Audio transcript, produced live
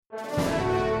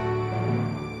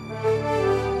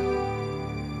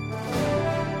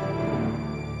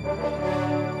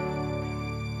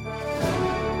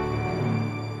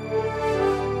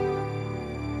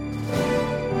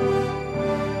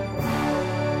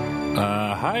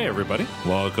Hi, everybody.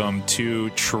 Welcome to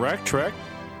Trek.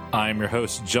 I'm your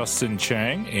host, Justin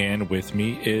Chang, and with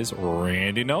me is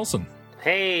Randy Nelson.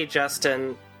 Hey,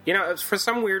 Justin. You know, for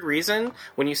some weird reason,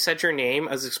 when you said your name,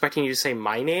 I was expecting you to say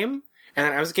my name, and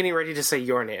then I was getting ready to say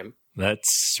your name.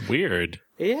 That's weird.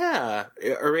 Yeah.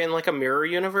 Are we in like a mirror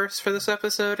universe for this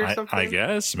episode or something? I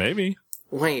guess, maybe.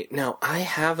 Wait, no, I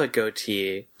have a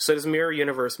goatee. So does mirror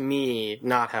universe me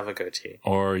not have a goatee?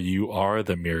 Or you are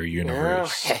the mirror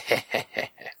universe. Oh.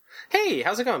 Hey,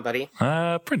 how's it going, buddy?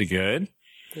 Pretty good.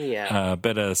 Yeah. A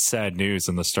bit of sad news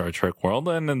in the Star Trek world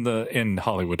and in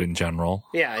Hollywood in general.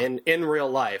 Yeah, in real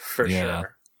life, for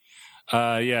sure.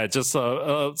 Just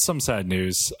some sad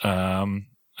news.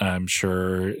 I'm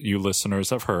sure you listeners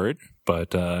have heard,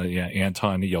 but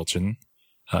Anton Yelchin,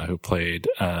 who played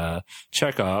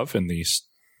Chekhov in the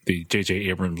J.J.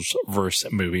 Abrams verse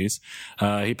movies,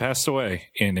 he passed away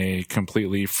in a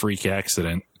completely freak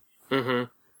accident.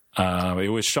 Mm-hmm. It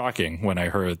was shocking when I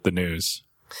heard the news.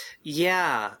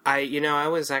 Yeah, I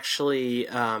was actually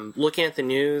looking at the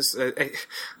news. I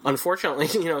unfortunately,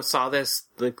 saw this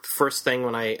the first thing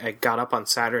when I got up on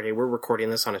Saturday. We're recording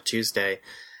this on a Tuesday,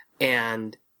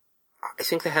 and I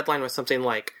think the headline was something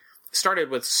like, started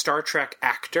with Star Trek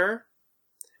actor,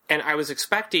 and I was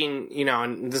expecting,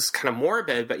 and this is kind of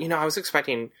morbid, but, I was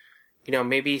expecting,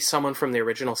 maybe someone from the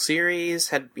original series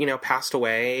had, passed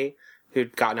away,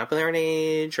 who'd gotten up there in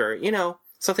age, or,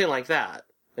 something like that.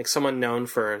 Like someone known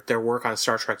for their work on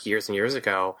Star Trek years and years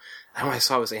ago. And what I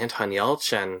saw was Anton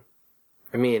Yelchin.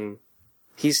 I mean,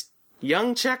 he's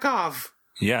young Chekhov.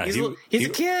 Yeah. He's a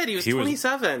kid. He was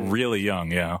 27. Was really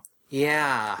young, yeah.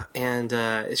 Yeah. And,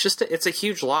 it's a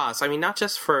huge loss. I mean, not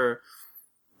just for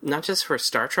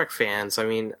Star Trek fans. I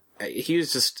mean, he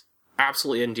was just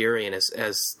absolutely endearing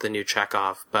as the new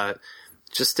Chekhov, but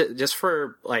just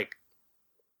for, like,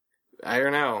 I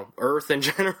don't know, Earth in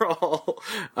general.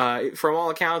 From all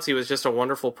accounts, he was just a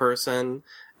wonderful person,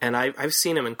 and I've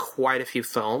seen him in quite a few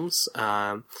films.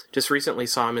 Just recently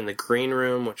saw him in The Green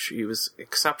Room, which he was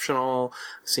exceptional.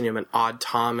 I've seen him in Odd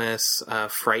Thomas,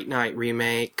 Fright Night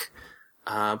remake,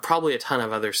 probably a ton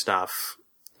of other stuff,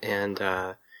 and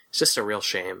it's just a real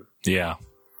shame. Yeah.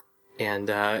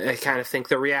 And I kind of think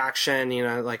the reaction,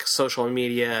 like social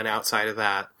media and outside of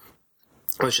that,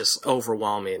 was just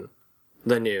overwhelming.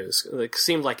 The news. It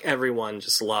seemed like everyone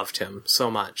just loved him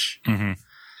so much. Mm-hmm.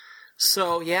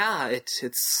 So yeah,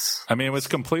 it's. I mean, it was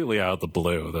completely out of the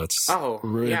blue. That's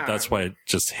why it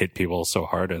just hit people so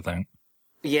hard, I think.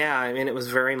 Yeah, I mean, it was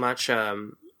very much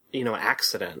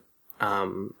accident.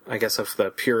 I guess of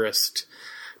the purest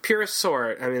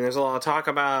sort. I mean, there's a lot of talk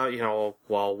about,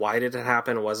 well, why did it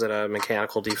happen? Was it a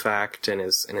mechanical defect in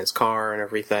his car and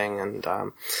everything? And I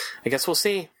guess we'll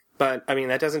see. But I mean,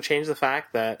 that doesn't change the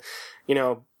fact that,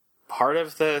 part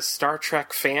of the Star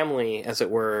Trek family, as it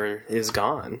were, is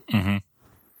gone. Mm-hmm.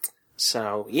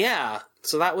 So, yeah.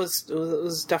 So it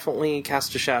was definitely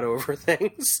cast a shadow over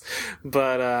things.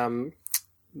 But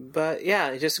yeah,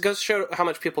 it just goes to show how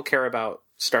much people care about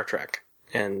Star Trek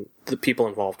and the people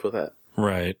involved with it.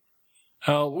 Right.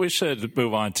 We should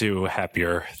move on to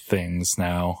happier things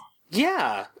now.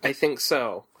 Yeah, I think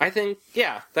so. I think,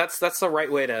 yeah, that's the right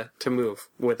way to move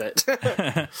with it.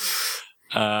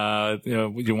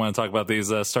 You want to talk about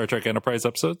these Star Trek Enterprise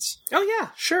episodes? Oh yeah,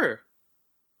 sure.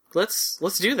 Let's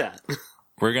do that.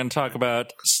 We're going to talk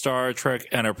about Star Trek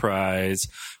Enterprise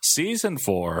Season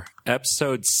 4,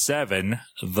 Episode 7,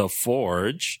 The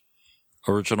Forge.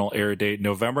 Original air date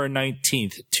November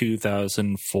 19th,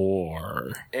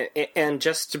 2004. And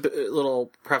just a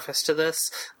little preface to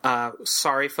this.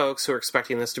 Sorry, folks who are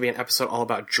expecting this to be an episode all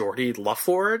about Geordi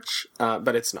LaForge,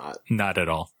 but it's not. Not at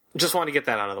all. Just want to get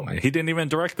that out of the way. He didn't even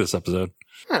direct this episode.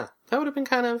 Huh. That would have been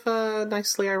kind of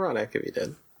nicely ironic if he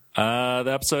did. The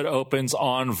episode opens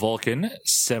on Vulcan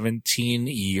 17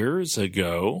 years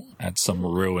ago at some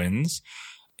ruins.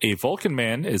 A Vulcan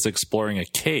man is exploring a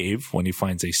cave when he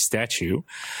finds a statue.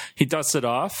 He dusts it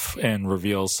off and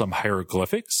reveals some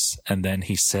hieroglyphics, and then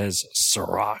he says,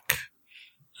 Serac.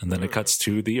 And then it cuts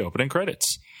to the opening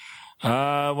credits.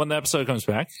 When the episode comes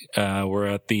back, we're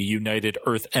at the United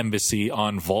Earth Embassy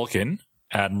on Vulcan.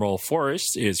 Admiral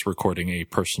Forrest is recording a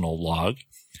personal log.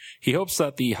 He hopes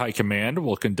that the High Command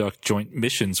will conduct joint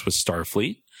missions with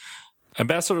Starfleet.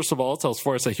 Ambassador Saval tells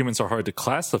Forrest that humans are hard to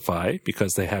classify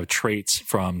because they have traits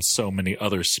from so many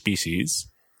other species.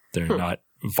 They're not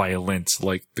violent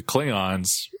like the Klingons,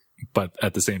 but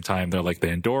at the same time, they're like the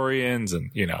Andorians and,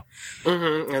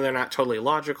 Mm-hmm. And they're not totally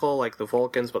logical like the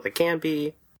Vulcans, but they can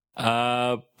be.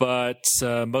 But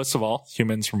most of all,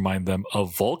 humans remind them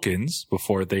of Vulcans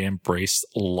before they embrace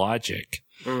logic.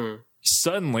 Mm.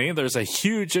 Suddenly, there's a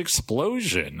huge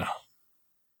explosion.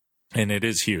 And it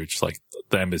is huge. Like,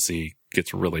 the embassy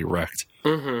gets really wrecked.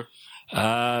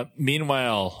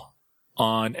 Meanwhile,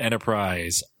 on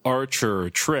Enterprise, Archer,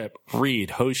 Trip,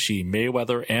 Reed, Hoshi,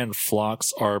 Mayweather, and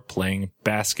Phlox are playing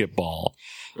basketball.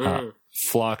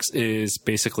 Phlox is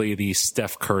basically the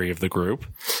Steph Curry of the group.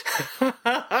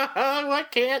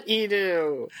 What can't he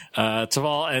do?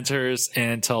 T'Pol enters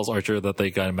and tells Archer that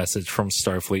they got a message from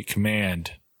Starfleet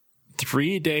Command.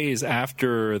 3 days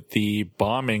after the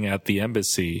bombing at the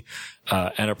embassy,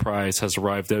 Enterprise has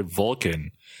arrived at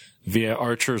Vulcan. Via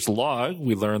Archer's log,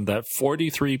 we learned that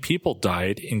 43 people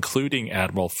died, including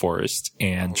Admiral Forrest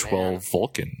and 12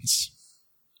 Vulcans.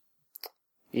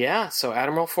 Yeah, so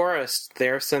Admiral Forrest,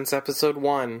 there since episode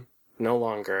 1, no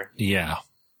longer. Yeah.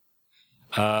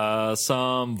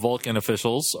 Some Vulcan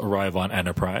officials arrive on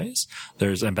Enterprise.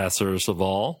 There's Ambassador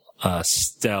Saval,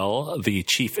 Stell, the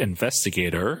chief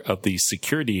investigator of the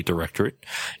Security Directorate,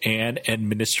 and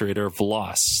Administrator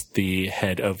Vloss, the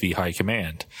head of the High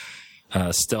Command.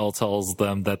 Stell tells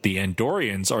them that the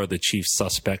Andorians are the chief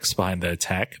suspects behind the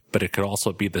attack, but it could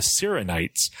also be the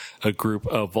Cyranites, a group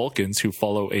of Vulcans who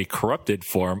follow a corrupted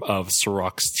form of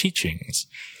Sirac's teachings.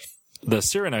 The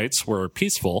Cyranites were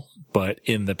peaceful, but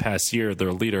in the past year,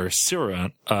 their leader,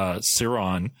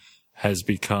 Ciron, has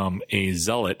become a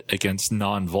zealot against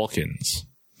non-Vulcans.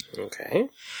 Okay.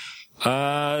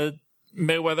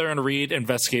 Mayweather and Reed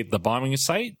investigate the bombing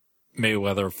site.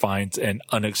 Mayweather finds an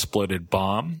unexploded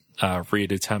bomb.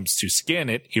 Reed attempts to scan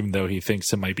it, even though he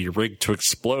thinks it might be rigged to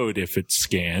explode if it's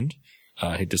scanned.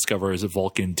 He discovers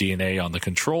Vulcan DNA on the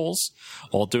controls.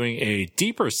 While doing a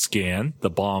deeper scan, the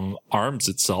bomb arms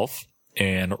itself,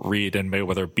 and Reed and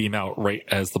Mayweather beam out right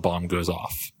as the bomb goes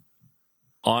off.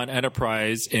 On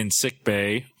Enterprise, in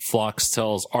sickbay, Phlox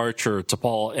tells Archer,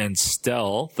 T'Pol, and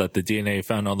Stell that the DNA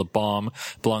found on the bomb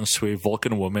belongs to a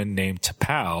Vulcan woman named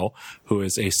T'Pau, who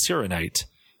is a Cyranite.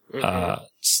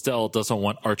 Stell doesn't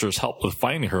want Archer's help with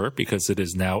finding her because it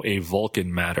is now a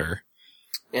Vulcan matter.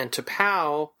 And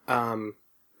T'Pau,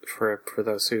 for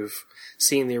those who've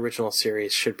seen the original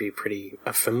series, should be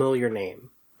a familiar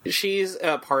name. She's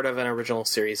a part of an original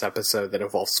series episode that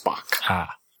involves Spock.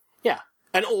 Yeah.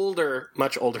 An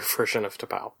much older version of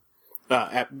T'Pau,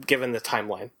 given the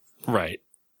timeline. Right.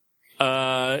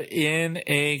 In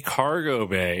a cargo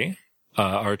bay,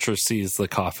 Archer sees the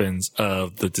coffins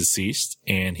of the deceased,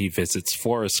 and he visits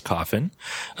Forrest's coffin.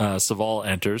 Saval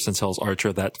enters and tells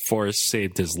Archer that Forrest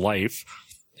saved his life,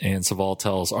 and Saval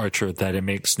tells Archer that it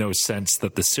makes no sense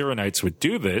that the Cyranites would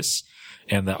do this,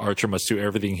 and that Archer must do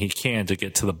everything he can to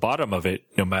get to the bottom of it,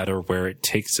 no matter where it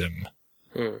takes him.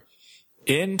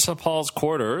 In T'Pol's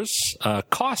quarters,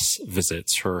 Koss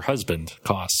visits her husband,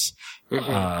 Koss.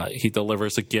 He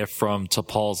delivers a gift from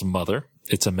T'Pol's mother.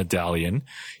 It's a medallion.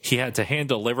 He had to hand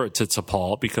deliver it to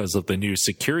T'Pol because of the new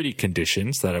security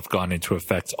conditions that have gone into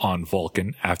effect on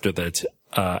Vulcan after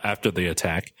the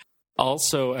attack.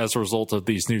 Also, as a result of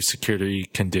these new security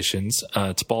conditions,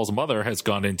 T'Pol's mother has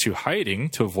gone into hiding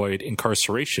to avoid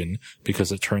incarceration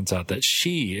because it turns out that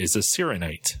she is a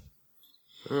Cyranite.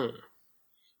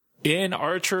 In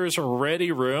Archer's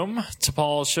ready room,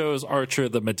 T'Pol shows Archer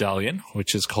the medallion,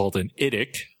 which is called an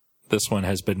Idic. This one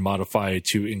has been modified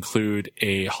to include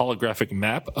a holographic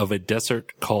map of a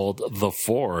desert called the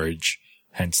Forge,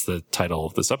 hence the title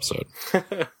of this episode.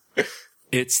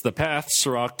 It's the path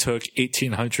Sirac took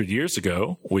 1,800 years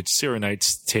ago, which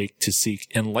Cyranites take to seek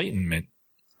enlightenment.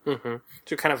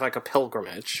 So kind of like a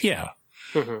pilgrimage. Yeah.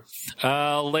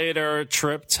 Later,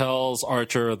 Trip tells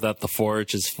Archer that the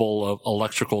Forge is full of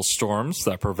electrical storms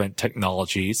that prevent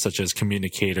technology such as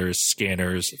communicators,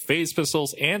 scanners, phase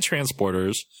pistols, and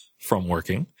transporters from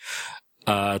working.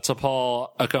 T'Pol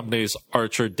accompanies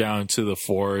Archer down to the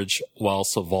Forge while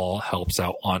Saval helps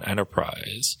out on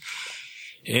Enterprise.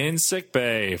 In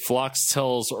sickbay, Phlox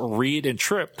tells Reed and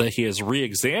Trip that he has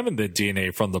re-examined the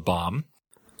DNA from the bomb.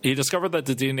 He discovered that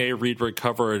the DNA Reed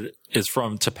recovered is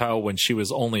from T'Pau when she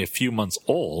was only a few months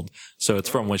old, so it's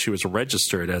from when she was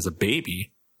registered as a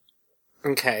baby.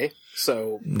 Okay,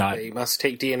 so they must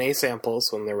take DNA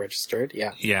samples when they're registered,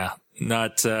 yeah. Yeah,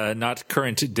 not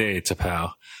current day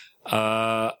T'Pau.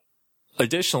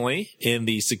 Additionally, in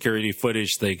the security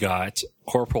footage they got,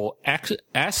 Corporal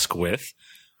Asquith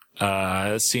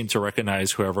seemed to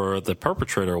recognize whoever the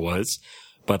perpetrator was,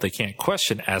 but they can't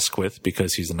question Asquith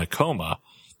because he's in a coma.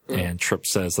 And Trip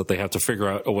says that they have to figure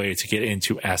out a way to get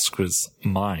into Asquith's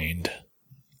mind.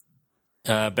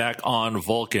 Back on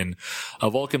Vulcan, a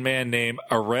Vulcan man named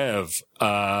Arev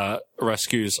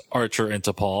rescues Archer and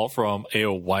T'Pol from a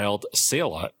wild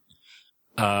Sailot.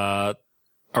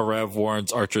 Arev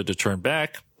warns Archer to turn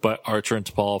back, but Archer and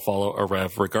T'Pol follow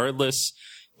Arev regardless.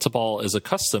 T'Pol is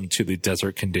accustomed to the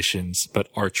desert conditions, but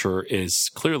Archer is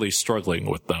clearly struggling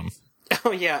with them.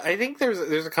 Oh yeah, I think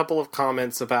there's a couple of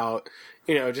comments about,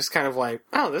 just kind of like,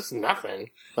 oh, this is nothing.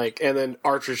 Like, and then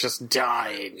Archer's just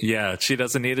dying. Yeah, she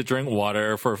doesn't need to drink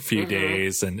water for a few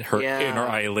days, and her inner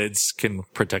eyelids can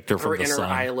protect her from the sun. Her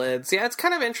inner eyelids. Yeah, it's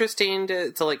kind of interesting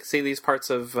to like see these parts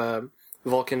of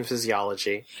Vulcan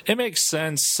physiology. It makes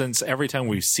sense since every time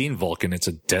we've seen Vulcan, it's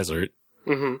a desert.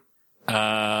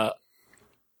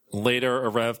 Later,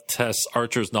 Arev tests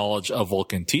Archer's knowledge of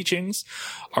Vulcan teachings.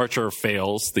 Archer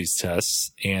fails these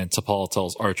tests, and T'Pol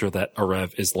tells Archer that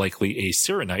Arev is likely a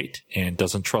Cyrenite and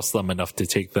doesn't trust them enough to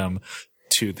take them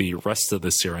to the rest of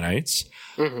the Cyrenites.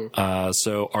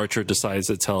 So Archer decides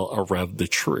to tell Arev the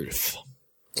truth.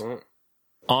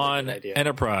 On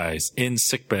Enterprise, in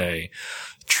sickbay,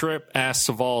 Trip asks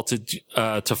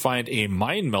Soval to find a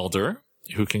mind melder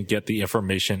who can get the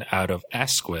information out of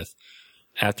Asquith.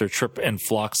 After Trip and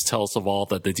Phlox tell Soval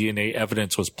that the DNA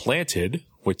evidence was planted,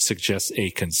 which suggests a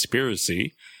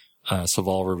conspiracy,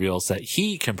 Soval reveals that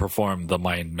he can perform the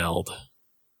mind meld.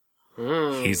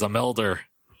 He's a melder.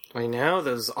 I know,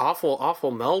 those awful,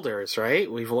 awful melders, right?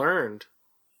 We've learned.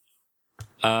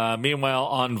 Meanwhile,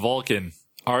 on Vulcan,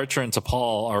 Archer and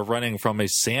T'Pol are running from a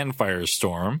sandfire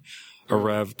storm.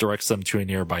 Arev directs them to a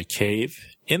nearby cave.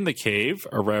 In the cave,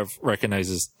 Arev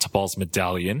recognizes T'Pol's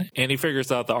medallion, and he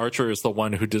figures out that Archer is the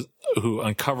one who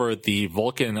uncovered the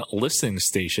Vulcan listening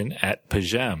station at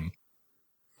P'Jem.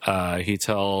 He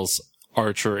tells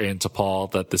Archer and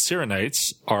T'Pol that the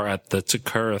Cyrenites are at the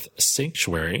T'Kareth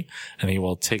Sanctuary, and he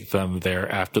will take them there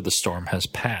after the storm has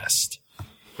passed.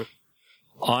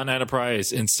 On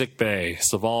Enterprise, in sickbay,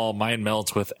 Soval mind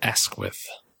melds with Asquith.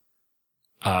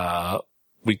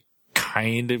 We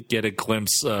kind of get a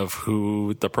glimpse of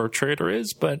who the perpetrator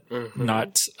is, but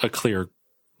not a clear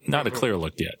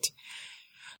look yet.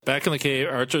 Back in the cave,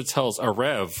 Archer tells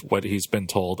Arev what he's been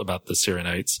told about the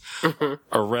Cyrenites.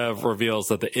 Arev reveals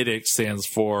that the IDIC stands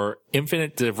for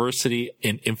Infinite Diversity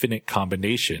in Infinite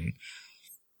Combination.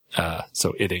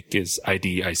 So IDIC is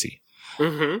IDIC.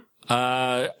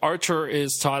 Archer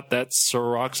is taught that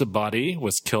Surrak's body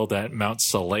was killed at Mount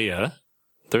Saleya.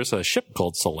 There's a ship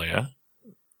called Saleya,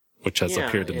 which has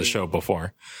appeared in the show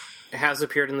before. It has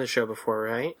appeared in the show before,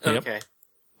 right? Yep. Okay.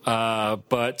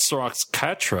 But Surrak's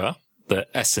Katra, the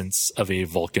essence of a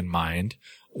Vulcan mind,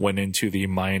 went into the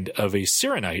mind of a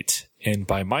Cyrenite, and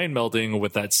by mind melding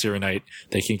with that Cyrenite,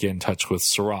 they can get in touch with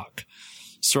Surrak.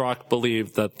 Surrak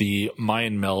believed that the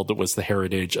mind meld was the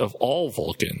heritage of all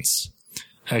Vulcans.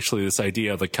 Actually, this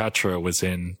idea of the Katra was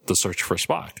in The Search for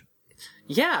Spock.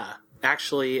 Yeah,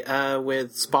 actually,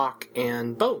 with Spock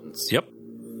and Bones. Yep.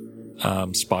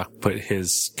 Spock put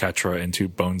his Katra into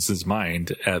Bones'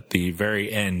 mind at the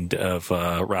very end of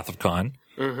Wrath of Khan,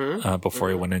 before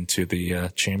he went into the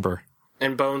chamber.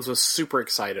 And Bones was super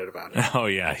excited about it. Oh,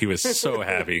 yeah, he was so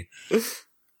happy.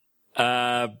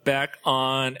 Back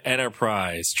on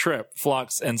Enterprise, Trip,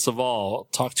 Phlox, and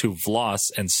Soval talk to V'Las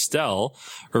and Stel,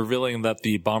 revealing that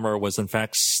the bomber was in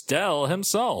fact Stel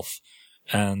himself.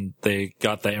 And they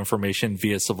got that information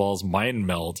via Soval's mind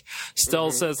meld.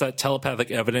 Stel says that telepathic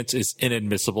evidence is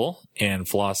inadmissible, and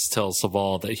V'Las tells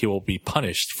Soval that he will be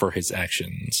punished for his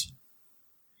actions.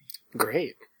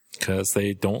 Great. Because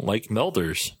they don't like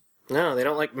melders. No, they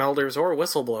don't like melders or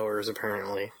whistleblowers,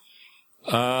 apparently.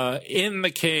 In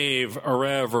the cave,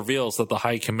 Arev reveals that the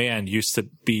High Command used to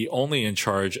be only in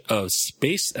charge of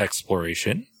space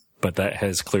exploration, but that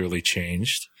has clearly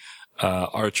changed.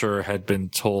 Archer had been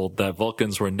told that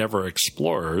Vulcans were never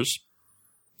explorers.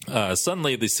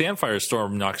 Suddenly, the Sandfire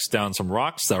Storm knocks down some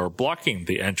rocks that were blocking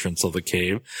the entrance of the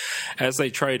cave. As they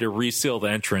try to reseal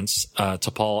the entrance,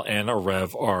 T'Pol and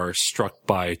Arev are struck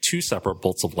by two separate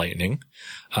bolts of lightning.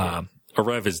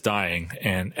 Arev is dying,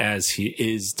 and as he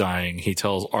is dying, he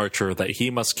tells Archer that he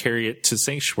must carry it to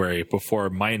Sanctuary before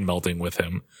mind melding with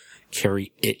him.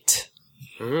 Carry it.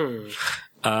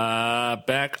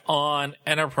 Back on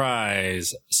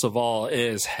Enterprise, Soval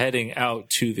is heading out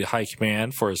to the High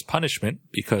Command for his punishment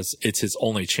because it's his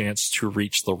only chance to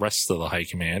reach the rest of the High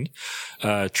Command.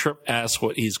 Trip asks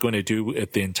what he's going to do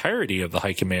if the entirety of the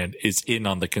High Command is in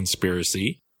on the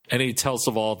conspiracy, and he tells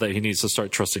Soval that he needs to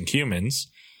start trusting humans.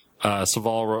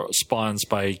 Soval responds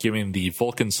by giving the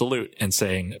Vulcan salute and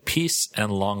saying, "Peace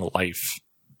and long life."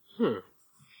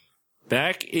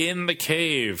 Back in the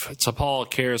cave, T'Pol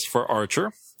cares for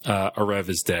Archer. Arev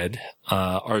is dead.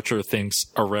 Archer thinks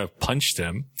Arev punched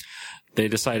him. They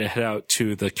decide to head out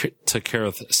to the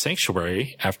T'Kareth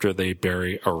Sanctuary after they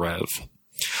bury Arev.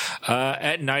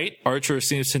 At night, Archer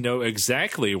seems to know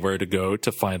exactly where to go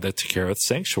to find the T'Kareth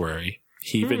Sanctuary.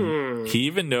 He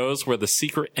even knows where the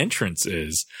secret entrance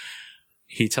is.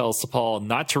 He tells T'Pol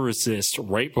not to resist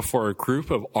right before a group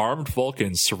of armed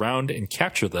Vulcans surround and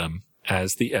capture them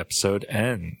as the episode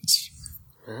ends.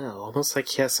 Oh, almost like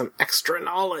he has some extra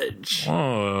knowledge.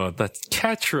 Oh, that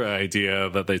Catra idea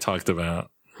that they talked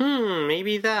about.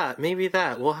 Maybe that.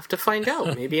 We'll have to find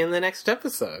out. Maybe in the next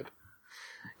episode.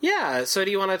 Yeah, so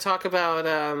do you want to talk about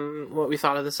what we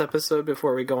thought of this episode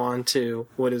before we go on to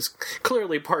what is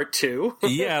clearly part 2?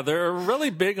 Yeah, they're really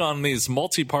big on these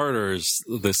multi-parters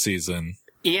this season.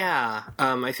 Yeah,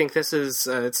 I think this is,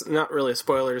 it's not really a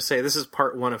spoiler to say, this is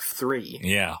part 1 of 3.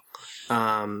 Yeah.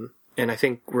 And I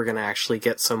think we're going to actually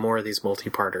get some more of these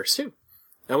multi-parters too.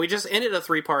 And we just ended a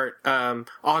 3-part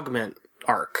Augment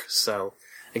arc, so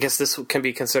I guess this can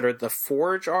be considered the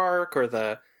Forge arc or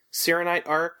the Serenite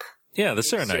arc. Yeah, the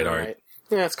Serenite arc.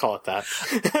 Yeah, let's call it that.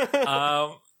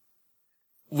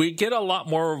 We get a lot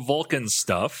more Vulcan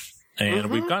stuff, and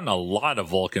we've gotten a lot of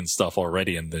Vulcan stuff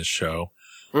already in this show.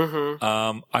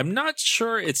 I'm not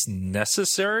sure it's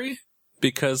necessary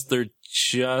because they're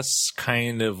just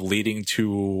kind of leading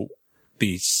to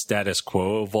the status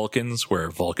quo of Vulcans, where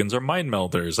Vulcans are mind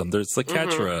melders, and there's the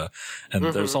Catra, and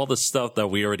there's all the stuff that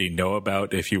we already know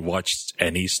about if you watched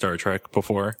any Star Trek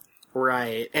before.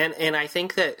 Right. And I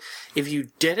think that if you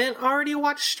didn't already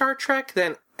watch Star Trek,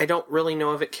 then I don't really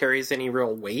know if it carries any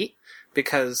real weight,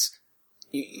 because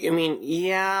I mean,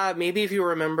 yeah, maybe if you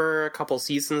remember a couple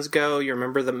seasons ago, you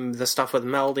remember the stuff with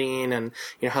melding and,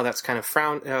 you know, how that's kind of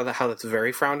how that's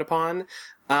very frowned upon.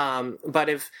 But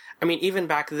even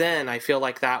back then, I feel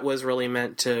like that was really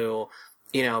meant to,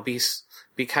 you know, be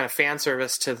kind of fan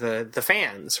service to the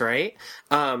fans, right?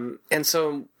 And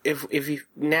so if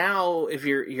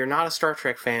you're not a Star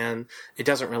Trek fan, it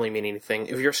doesn't really mean anything.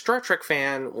 If you're a Star Trek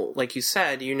fan, like you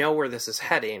said, you know where this is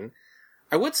heading.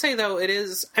 I would say, though,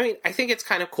 I think it's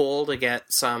kind of cool to get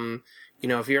some, you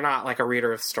know, if you're not like a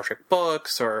reader of Star Trek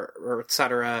books or et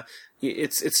cetera,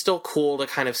 it's still cool to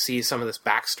kind of see some of this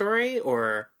backstory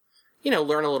or, you know,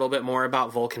 learn a little bit more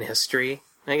about Vulcan history,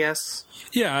 I guess.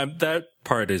 Yeah, that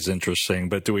part is interesting,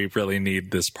 but do we really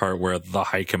need this part where the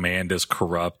High Command is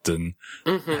corrupt and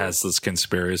has this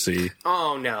conspiracy?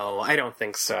 Oh, no, I don't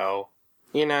think so.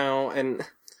 You know, and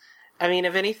I mean,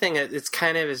 if anything, it's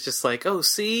kind of is just like, oh,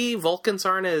 see, Vulcans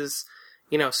aren't as,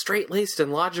 you know, straight-laced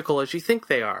and logical as you think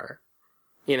they are.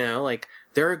 You know, like,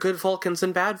 there are good Vulcans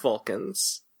and bad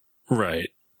Vulcans. Right.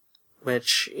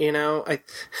 Which, you know, I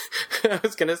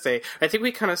was gonna say, I think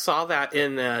we kind of saw that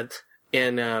in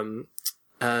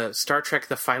Star Trek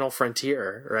The Final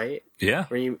Frontier, right? Yeah.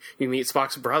 Where you meet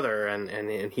Spock's brother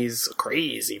and he's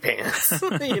crazy pants,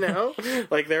 you know?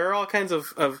 Like, there are all kinds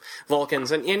of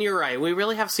Vulcans, and you're right, we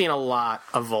really have seen a lot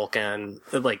of Vulcan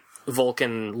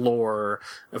lore,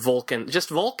 just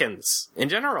Vulcans in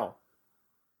general.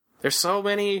 There's so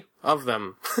many of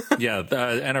them. Yeah,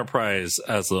 the Enterprise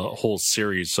as a whole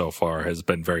series so far has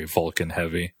been very Vulcan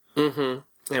heavy. And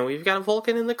we've got a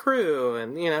Vulcan in the crew,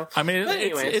 and, you know. I mean,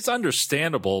 it's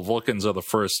understandable. Vulcans are the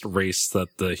first race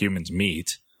that the humans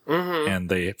meet, and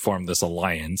they form this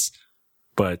alliance.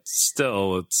 But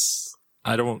still,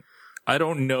 I don't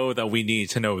know that we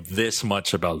need to know this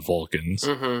much about Vulcans.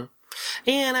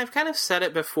 And I've kind of said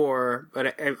it before,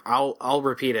 but I'll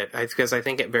repeat it because I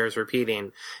think it bears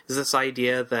repeating. Is this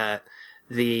idea that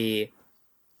the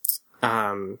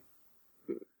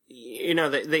you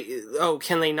know,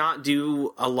 can they not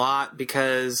do a lot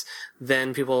because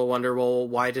then people will wonder, well,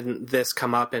 why didn't this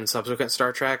come up in subsequent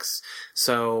Star Treks?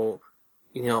 So,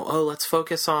 you know, let's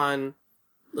focus on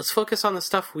the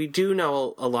stuff we do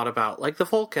know a lot about, like the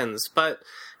Vulcans. But,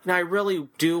 you know, I really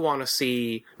do want to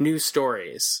see new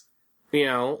stories. You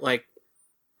know, like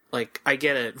I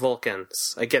get it,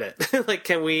 Vulcans. I get it. Like,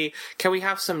 can we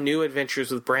have some new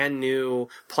adventures with brand new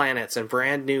planets and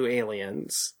brand new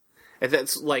aliens? And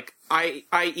that's like,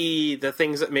 i.e. the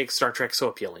things that make Star Trek so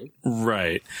appealing.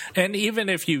 Right. And even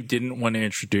if you didn't want to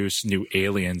introduce new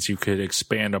aliens, you could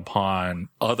expand upon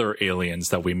other aliens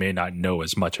that we may not know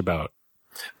as much about.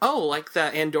 Oh, like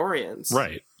the Andorians.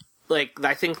 Right. Like,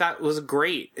 I think that was a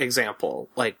great example.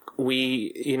 Like,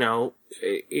 we, you know,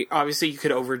 obviously you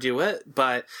could overdo it,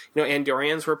 but, you know,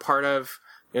 Andorians were part of,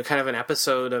 you know, kind of an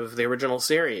episode of the original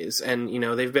series, and, you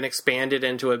know, they've been expanded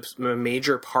into a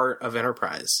major part of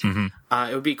Enterprise. It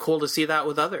would be cool to see that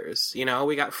with others. You know,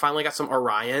 we finally got some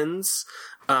Orions.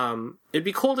 It'd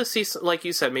be cool to see, like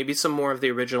you said, maybe some more of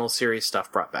the original series stuff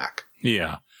brought back.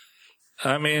 Yeah.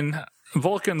 I mean,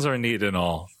 Vulcans are neat and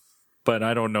all, but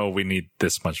I don't know we need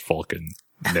this much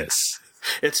Vulcan-ness.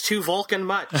 It's too Vulcan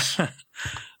much.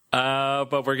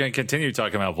 But we're going to continue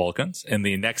talking about Vulcans in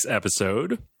the next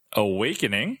episode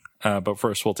Awakening. But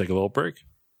first, we'll take a little break.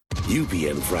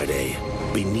 UPN Friday.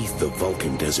 Beneath the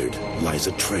Vulcan desert lies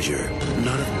a treasure,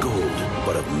 not of gold,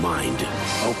 but of mind.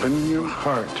 Open your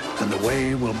heart, and the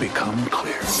way will become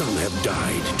clear. Some have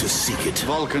died to seek it.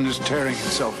 Vulcan is tearing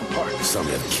itself apart. Some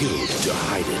have killed to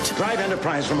hide it. Drive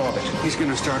Enterprise from orbit. He's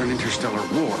going to start an interstellar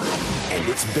war. And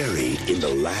it's buried in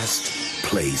the last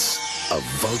place a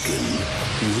Vulcan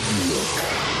would look.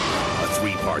 A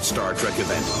 3-part Star Trek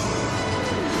event.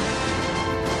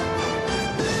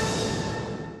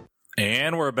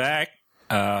 And we're back.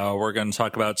 We're going to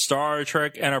talk about Star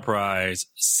Trek Enterprise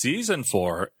Season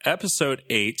 4, Episode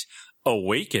 8,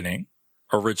 Awakening.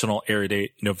 Original air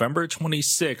date November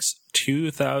 26,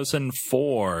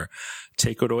 2004.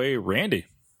 Take it away, Randy.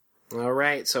 All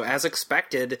right, so as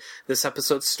expected, this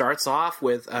episode starts off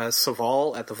with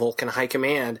Soval at the Vulcan High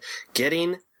Command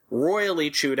getting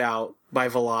royally chewed out by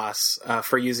Velas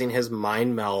for using his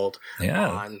mind meld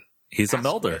on He's a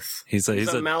melder. He's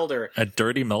a melder. A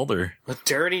dirty melder. A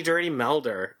dirty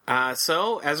melder.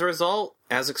 So, as a result,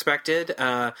 as expected,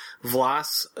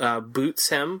 Vlas boots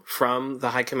him from the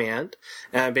High Command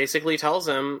and basically tells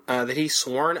him that he's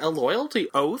sworn a loyalty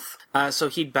oath, so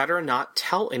he'd better not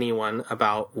tell anyone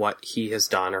about what he has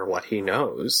done or what he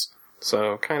knows.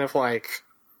 So, kind of like,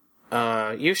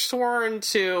 you've sworn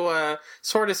to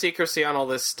secrecy on all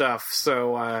this stuff,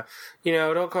 so,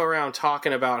 don't go around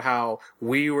talking about how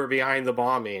we were behind the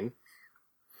bombing.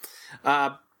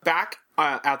 Back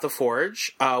at the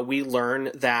Forge, we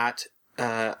learn that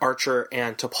Archer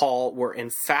and T'Pol were in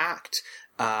fact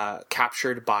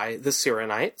captured by the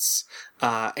Sirenites,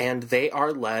 and they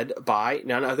are led by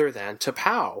none other than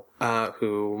T'Pau,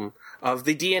 whom of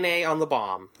the DNA on the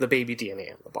bomb, the baby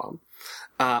DNA on the bomb.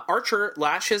 Archer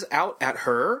lashes out at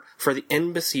her for the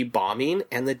embassy bombing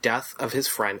and the death of his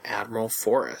friend Admiral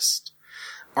Forrest.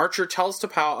 Archer tells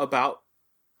T'Pau about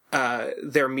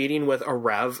their meeting with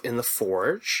Arev in the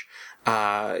Forge.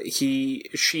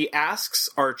 She asks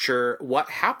Archer what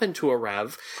happened to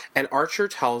Arev, and Archer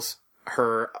tells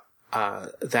her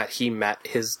that he met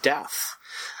his death.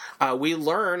 We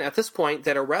learn at this point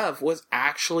that Arev was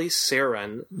actually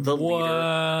Saren, the leader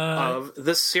of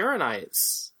the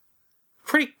Sirenites.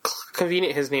 Pretty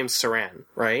convenient his name's Saran,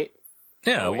 right?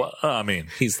 Yeah, well, I mean,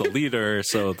 he's the leader,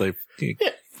 so they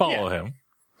follow him.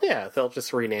 Yeah, they'll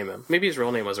just rename him. Maybe his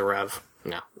real name was Arev.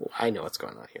 No, I know what's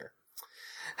going on here.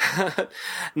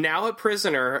 Now a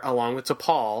prisoner, along with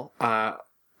T'Pol,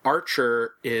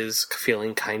 Archer is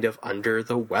feeling kind of under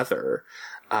the weather.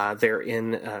 They're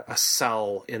in a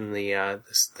cell in the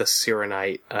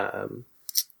Sirenite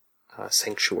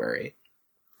sanctuary.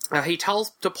 He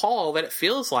tells T'Pol that it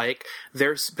feels like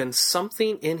there's been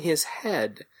something in his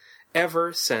head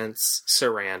ever since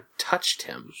Saran touched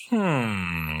him.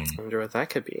 I wonder what that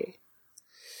could be.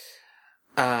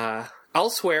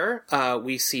 Elsewhere,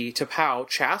 we see T'Pau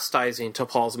chastising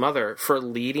T'Pol's mother for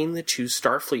leading the 2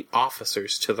 Starfleet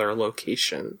officers to their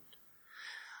location.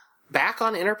 Back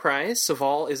on Enterprise,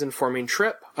 Soval is informing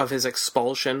Trip of his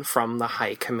expulsion from the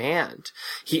High Command.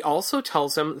 He also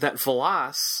tells him that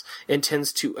Velas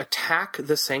intends to attack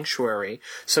the Sanctuary,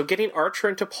 so getting Archer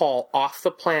and T'Pol off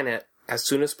the planet as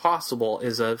soon as possible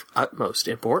is of utmost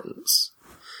importance.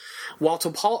 While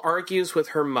T'Pol argues with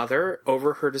her mother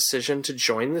over her decision to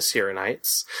join the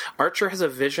Sirenites, Archer has a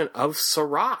vision of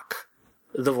Serac,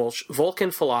 the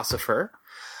Vulcan philosopher,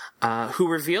 who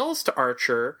reveals to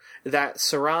Archer that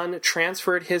Saran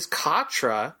transferred his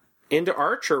Katra into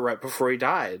Archer right before he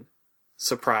died.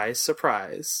 Surprise,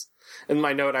 surprise. In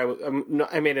my note,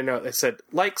 I made a note that said,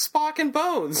 like Spock and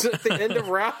Bones at the end of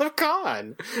Wrath of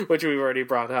Khan, which we've already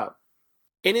brought up.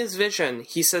 In his vision,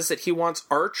 he says that he wants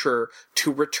Archer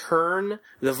to return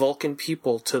the Vulcan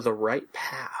people to the right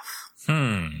path.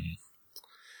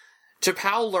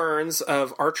 T'Pau learns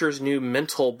of Archer's new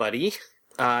mental buddy,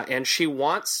 and she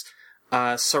wants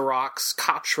Serac's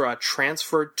Katra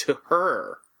transferred to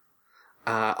her.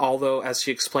 Although, as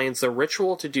she explains, the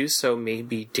ritual to do so may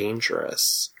be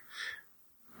dangerous.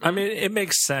 I mean, it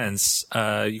makes sense.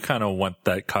 You kind of want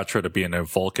that Katra to be in a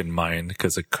Vulcan mind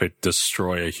because it could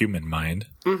destroy a human mind.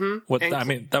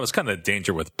 Mm-hmm. That was kind of the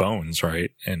danger with Bones, right?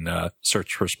 In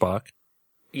Search for Spock.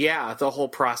 Yeah, the whole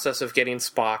process of getting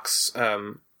Spock's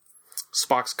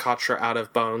Katra out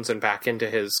of Bones and back into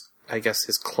his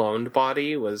cloned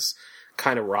body was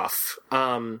kind of rough.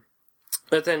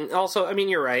 But then also,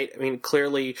 you're right.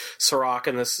 Clearly Serac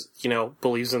in this,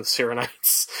 believes in the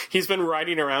Sirenites. He's been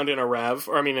riding around in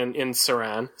in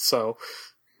Saran. So,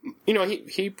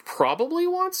 he probably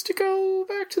wants to go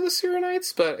back to the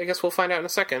Sirenites, but I guess we'll find out in a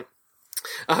second.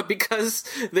 because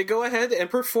they go ahead and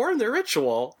perform their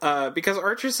ritual. Because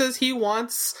Archer says he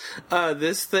wants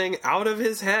this thing out of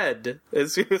his head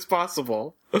as soon as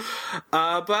possible.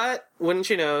 But wouldn't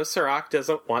you know, Serac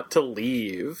doesn't want to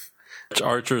leave.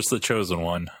 Archer's the chosen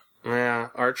one. Yeah,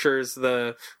 Archer's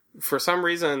for some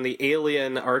reason, the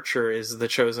alien Archer is the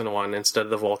chosen one instead of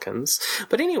the Vulcans.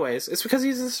 But anyways, it's because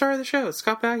he's the star of the show. It's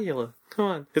Scott Bakula. Come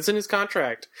on. It's in his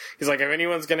contract. He's like, if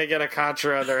anyone's going to get a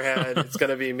Contra on their head, it's going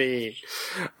to be me.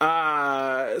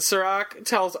 Serac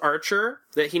tells Archer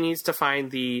that he needs to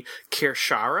find the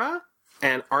Kirshara,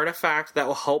 an artifact that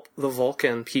will help the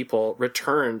Vulcan people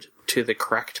return to the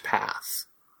correct path.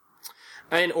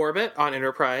 In orbit on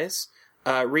Enterprise,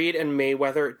 Reed and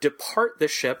Mayweather depart the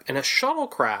ship in a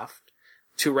shuttlecraft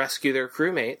to rescue their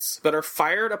crewmates, but are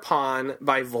fired upon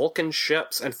by Vulcan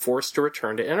ships and forced to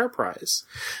return to Enterprise.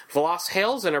 Volos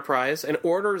hails Enterprise and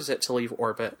orders it to leave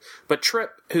orbit, but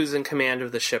Trip, who's in command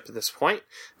of the ship at this point,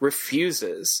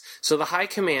 refuses, so the High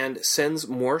Command sends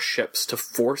more ships to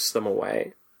force them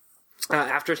away.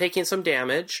 After taking some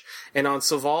damage, and on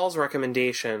Saval's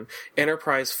recommendation,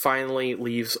 Enterprise finally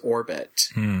leaves orbit.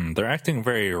 They're acting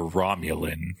very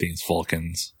Romulan, these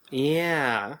Vulcans.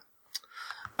 Yeah.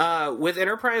 With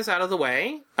Enterprise out of the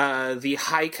way, the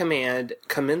High Command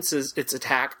commences its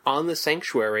attack on the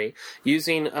Sanctuary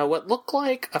using what looked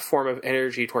like a form of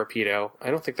energy torpedo. I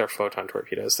don't think they're photon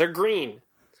torpedoes. They're green.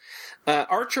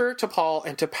 Archer, T'Pol,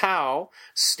 and T'Pau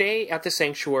stay at the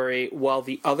Sanctuary while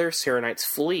the other Serenites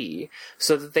flee,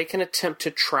 so that they can attempt to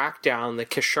track down the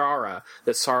Kishara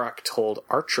that Serac told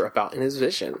Archer about in his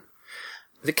vision.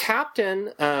 The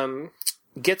captain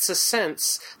gets a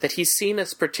sense that he's seen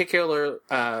this particular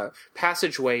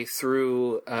passageway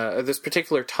through this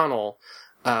particular tunnel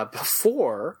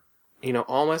before,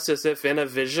 almost as if in a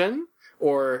vision,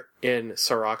 or in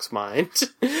Serac's mind.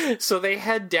 So they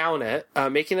head down it,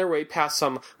 making their way past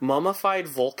some mummified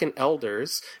Vulcan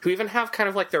elders, who even have kind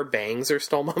of like their bangs are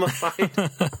still mummified.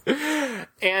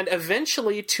 And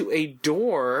eventually to a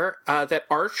door that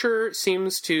Archer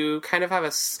seems to kind of have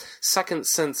a second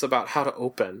sense about how to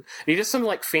open. And he does some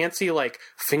like fancy like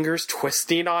fingers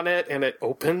twisting on it, and it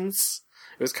opens.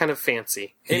 It was kind of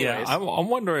fancy. Anyways. Yeah, I'm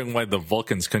wondering why the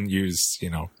Vulcans couldn't use,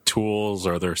 tools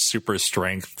or their super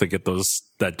strength to get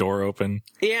that door open.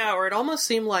 Yeah, or it almost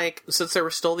seemed like, since there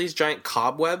were still these giant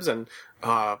cobwebs, and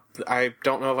I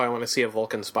don't know if I want to see a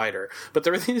Vulcan spider, but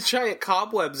there were these giant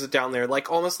cobwebs down there, like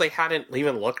almost they hadn't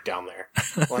even looked down there.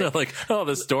 They're like, oh,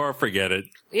 this door, forget it.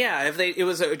 Yeah, it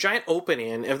was a giant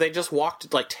opening. If they just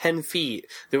walked like 10 feet,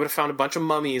 they would have found a bunch of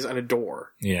mummies and a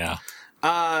door. Yeah.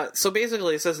 So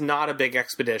basically, this is not a big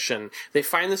expedition. They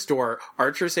find this door,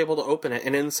 Archer's able to open it,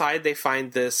 and inside they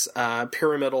find this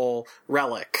pyramidal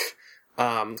relic.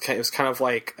 It was kind of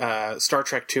like Star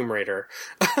Trek Tomb Raider.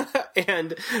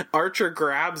 And Archer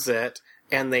grabs it,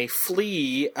 and they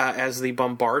flee as the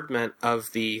bombardment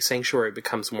of the Sanctuary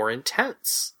becomes more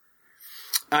intense.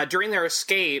 During their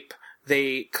escape,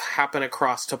 they happen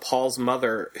across T'Pol's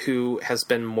mother, who has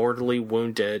been mortally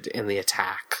wounded in the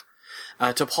attack.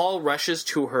 T'Pol rushes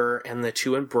to her and the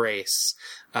two embrace,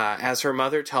 as her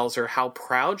mother tells her how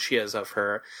proud she is of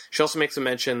her. She also makes a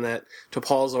mention that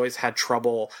T'Pol's always had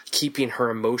trouble keeping her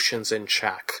emotions in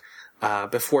check,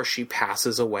 before she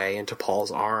passes away into T'Pol's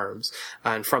arms.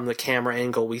 And from the camera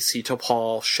angle, we see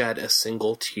T'Pol shed a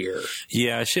single tear.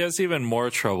 Yeah, she has even more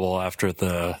trouble after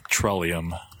the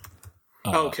Trellium.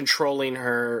 Controlling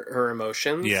her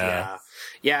emotions? Yeah.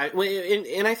 Yeah,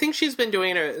 and I think she's been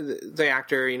doing, the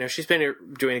actor, she's been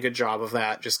doing a good job of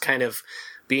that, just kind of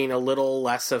being a little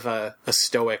less of a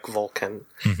stoic Vulcan.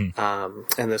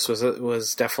 Mm-hmm. And this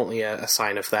was definitely a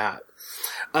sign of that.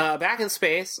 Back in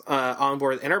space, on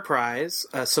board Enterprise,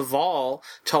 Saval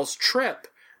tells Trip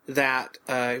that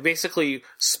basically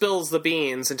spills the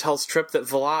beans and tells Trip that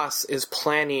Volos is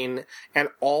planning an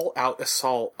all-out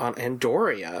assault on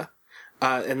Andoria.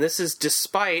 And this is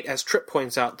despite, as Trip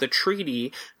points out, the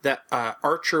treaty that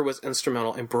Archer was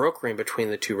instrumental in brokering between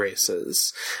the two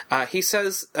races. He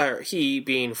says, he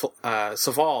being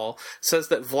Saval, says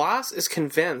that Volos is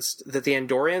convinced that the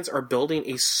Andorians are building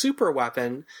a super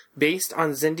weapon based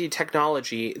on Xindi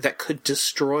technology that could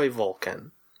destroy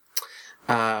Vulcan.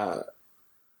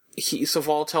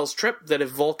 Saval tells Trip that if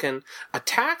Vulcan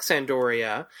attacks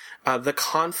Andoria, the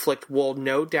conflict will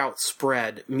no doubt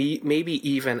spread, maybe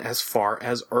even as far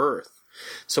as Earth.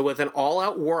 So with an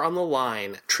all-out war on the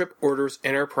line, Trip orders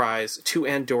Enterprise to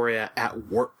Andoria at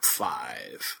Warp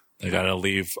 5. They gotta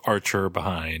leave Archer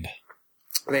behind.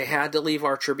 They had to leave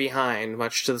Archer behind,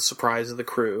 much to the surprise of the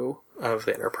crew of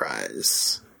the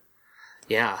Enterprise.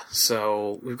 Yeah,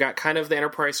 so we've got kind of the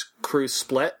Enterprise crew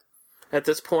split at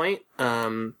this point.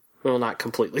 well, not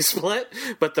completely split,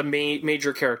 but the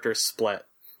major characters split.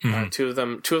 Two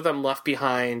of them left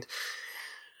behind.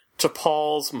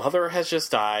 T'Pol's mother has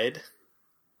just died.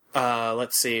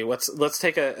 Let's see. Let's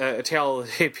take a tale of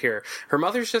the tape here. Her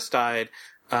mother's just died.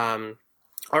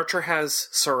 Archer has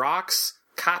Serax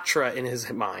Katra in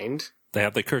his mind. They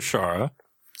have the Kirshara.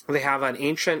 They have an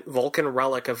ancient Vulcan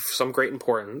relic of some great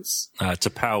importance.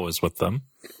 T'Pau is with them.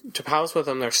 T'Pau's with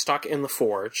them. They're stuck in the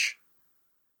Forge.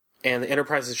 And the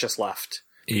Enterprise is just left.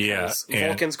 Yeah.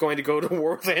 Vulcan's going to go to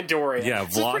war with Andoria. Yeah,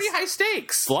 It's pretty high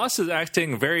stakes. Vlos is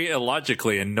acting very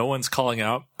illogically, and no one's calling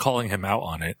him out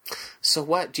on it. So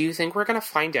what, do you think we're going to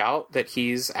find out that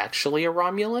he's actually a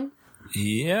Romulan?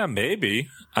 Yeah, maybe.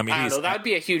 I mean, I don't know, that would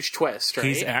be a huge twist, right?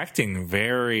 He's acting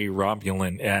very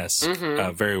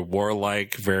Romulan-esque, very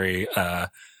warlike, very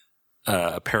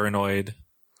paranoid.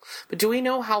 But do we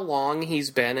know how long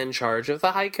he's been in charge of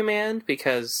the High Command?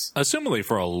 Because assumably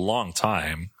for a long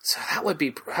time. So that would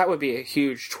be a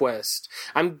huge twist.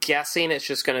 I'm guessing it's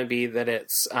just going to be that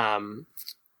it's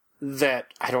that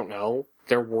I don't know.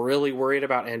 They're really worried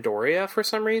about Andoria for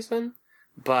some reason,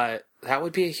 but that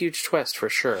would be a huge twist for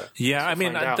sure. Yeah, I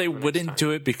mean, they wouldn't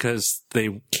do it because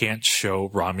they can't show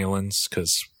Romulans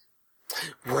because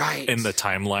right in the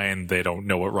timeline they don't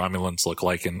know what Romulans look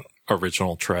like in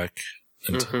original Trek.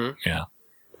 Yeah.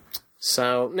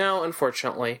 So no,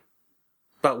 unfortunately,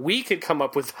 but we could come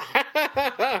up with.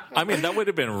 I mean, that would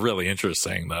have been really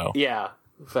interesting, though. Yeah,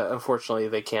 but unfortunately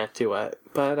they can't do it.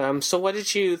 But so what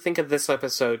did you think of this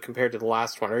episode compared to the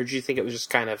last one, or did you think it was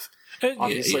just kind of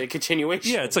obviously a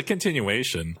continuation? Yeah, it's a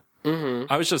continuation.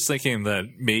 I was just thinking that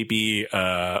maybe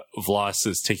Vlos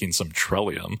is taking some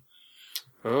Trillium.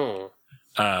 Oh,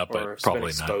 but or probably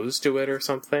been not exposed to it or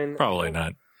something. Probably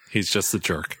not. He's just a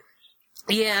jerk.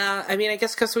 Yeah, I mean, I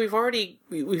guess because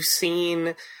we've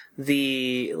seen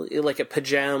the like at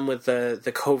Pajem with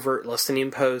the covert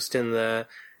listening post in the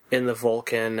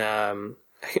Vulcan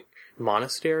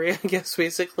monastery, I guess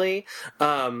basically.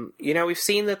 We've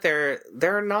seen that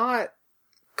they're not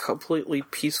completely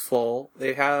peaceful.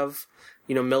 They have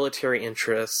military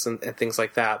interests and things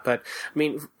like that. But I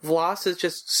mean, Vlos is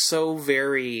just so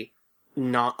very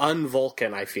not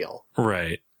un-Vulcan, I feel.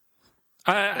 Right.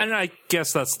 And I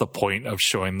guess that's the point of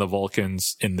showing the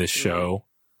Vulcans in this show,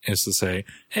 is to say,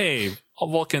 hey,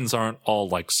 Vulcans aren't all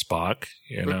like Spock,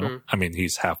 I mean,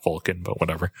 he's half Vulcan, but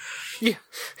whatever. Yeah,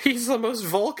 he's the most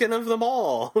Vulcan of them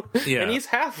all. Yeah. And he's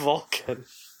half Vulcan.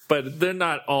 But they're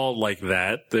not all like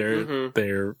that.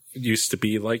 They're used to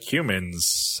be like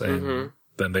humans, and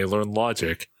then they learn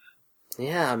logic.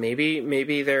 Yeah,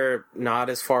 maybe they're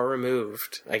not as far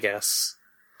removed, I guess.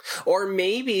 Or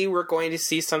maybe we're going to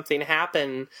see something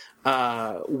happen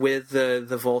with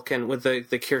the Vulcan, with the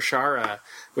Kirshara.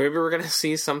 Maybe we're going to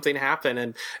see something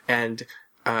happen, and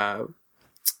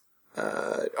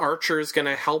Archer's going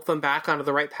to help them back onto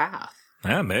the right path.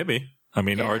 Yeah, maybe. I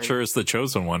mean, Archer is the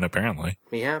chosen one, apparently.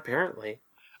 Yeah, apparently.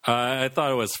 I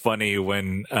thought it was funny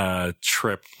when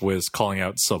Trip was calling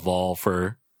out Saval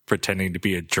for pretending to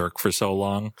be a jerk for so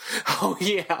long. Oh,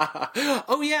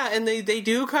 yeah, and they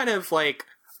do kind of, like,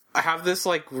 have this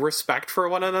like respect for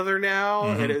one another now,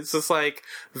 and it's just like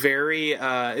it's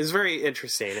very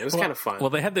interesting. It was kind of fun. Well,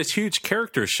 they had this huge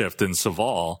character shift in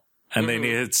Saval, and they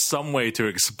needed some way to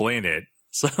explain it.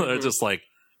 So they're just like,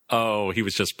 "Oh, he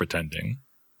was just pretending."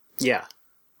 Yeah,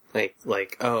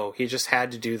 like oh, he just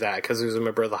had to do that because he was a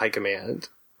member of the High Command,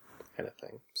 kind of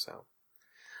thing. So,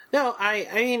 no, I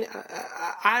mean,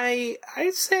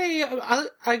 I'd say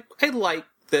I like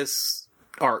this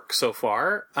arc so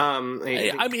far. I mean,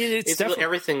 it's definitely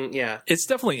everything. Yeah, it's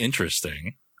definitely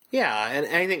interesting. Yeah, and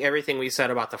I think everything we said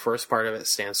about the first part of it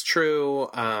stands true.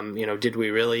 Did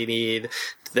we really need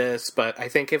this? But I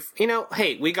think if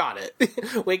hey, we got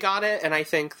it, we got it, and I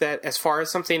think that as far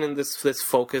as something in this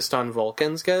focused on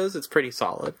Vulcans goes, it's pretty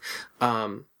solid.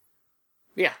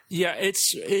 Yeah,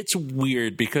 it's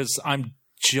weird because I'm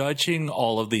judging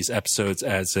all of these episodes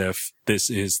as if this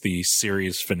is the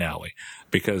series finale,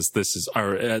 because this is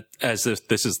as if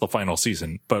this is the final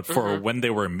season. But for when they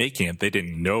were making it, they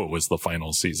didn't know it was the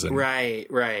final season.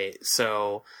 Right.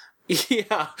 So,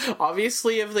 yeah,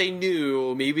 obviously if they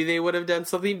knew, maybe they would have done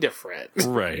something different.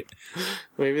 Right.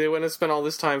 Maybe they wouldn't have spent all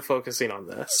this time focusing on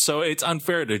this. So it's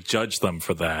unfair to judge them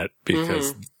for that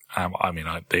because, I mean,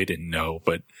 they didn't know.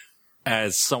 But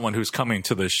as someone who's coming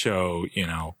to the show,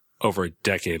 over a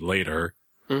decade later,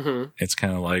 it's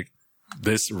kind of like,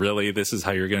 this is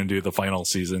how you're going to do the final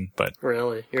season. But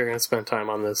really, you're going to spend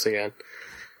time on this again?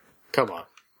 Come on,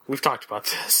 we've talked about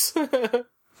this.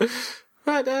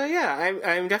 But yeah,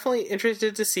 I'm definitely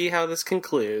interested to see how this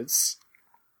concludes.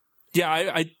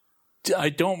 Yeah, I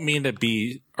don't mean to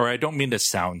be, or I don't mean to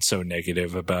sound so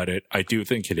negative about it. I do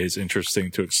think it is interesting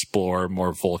to explore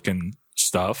more Vulcan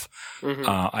stuff.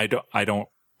 I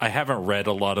haven't read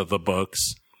a lot of the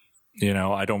books. You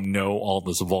know, I don't know all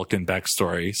this Vulcan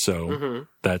backstory, so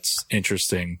that's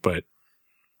interesting. But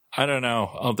I don't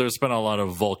know. There's been a lot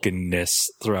of Vulcan-ness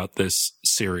throughout this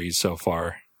series so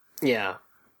far. Yeah,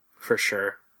 for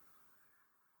sure.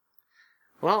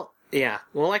 Well, yeah.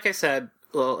 Well, like I said,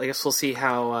 I guess we'll see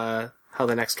how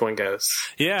the next one goes.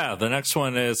 Yeah, the next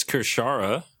one is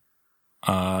Kirshara,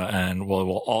 and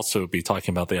we'll also be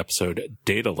talking about the episode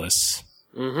Daedalus.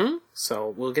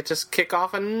 So we'll get to kick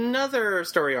off another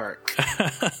story arc.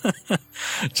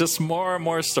 Just more and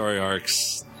more story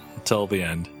arcs until the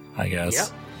end, I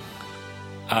guess.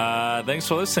 Yep. Thanks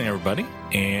for listening, everybody,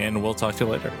 and we'll talk to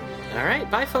you later. All right,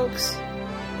 bye, folks.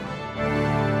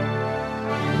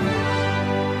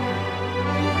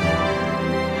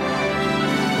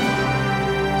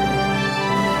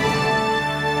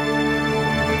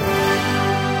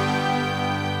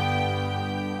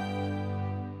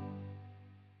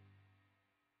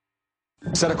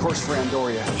 Set a course for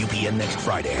Andoria. UPN next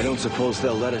Friday. I don't suppose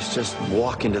they'll let us just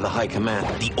walk into the High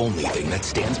Command. The only thing that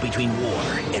stands between war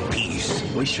and peace.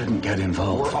 We shouldn't get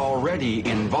involved. We're already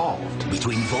involved.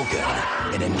 Between Vulcan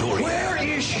and Andoria. Where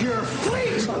is your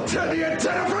fleet? I'll tear the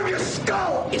antenna from your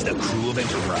skull! Is the crew of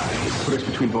Enterprise. Put us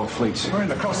between both fleets. We're in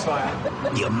the crossfire.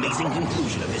 The amazing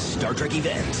conclusion of this Star Trek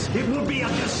event. It will be a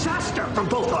disaster for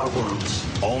both our worlds.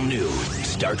 All new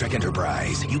Star Trek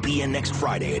Enterprise. UPN next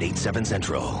Friday at 8/7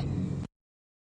 Central.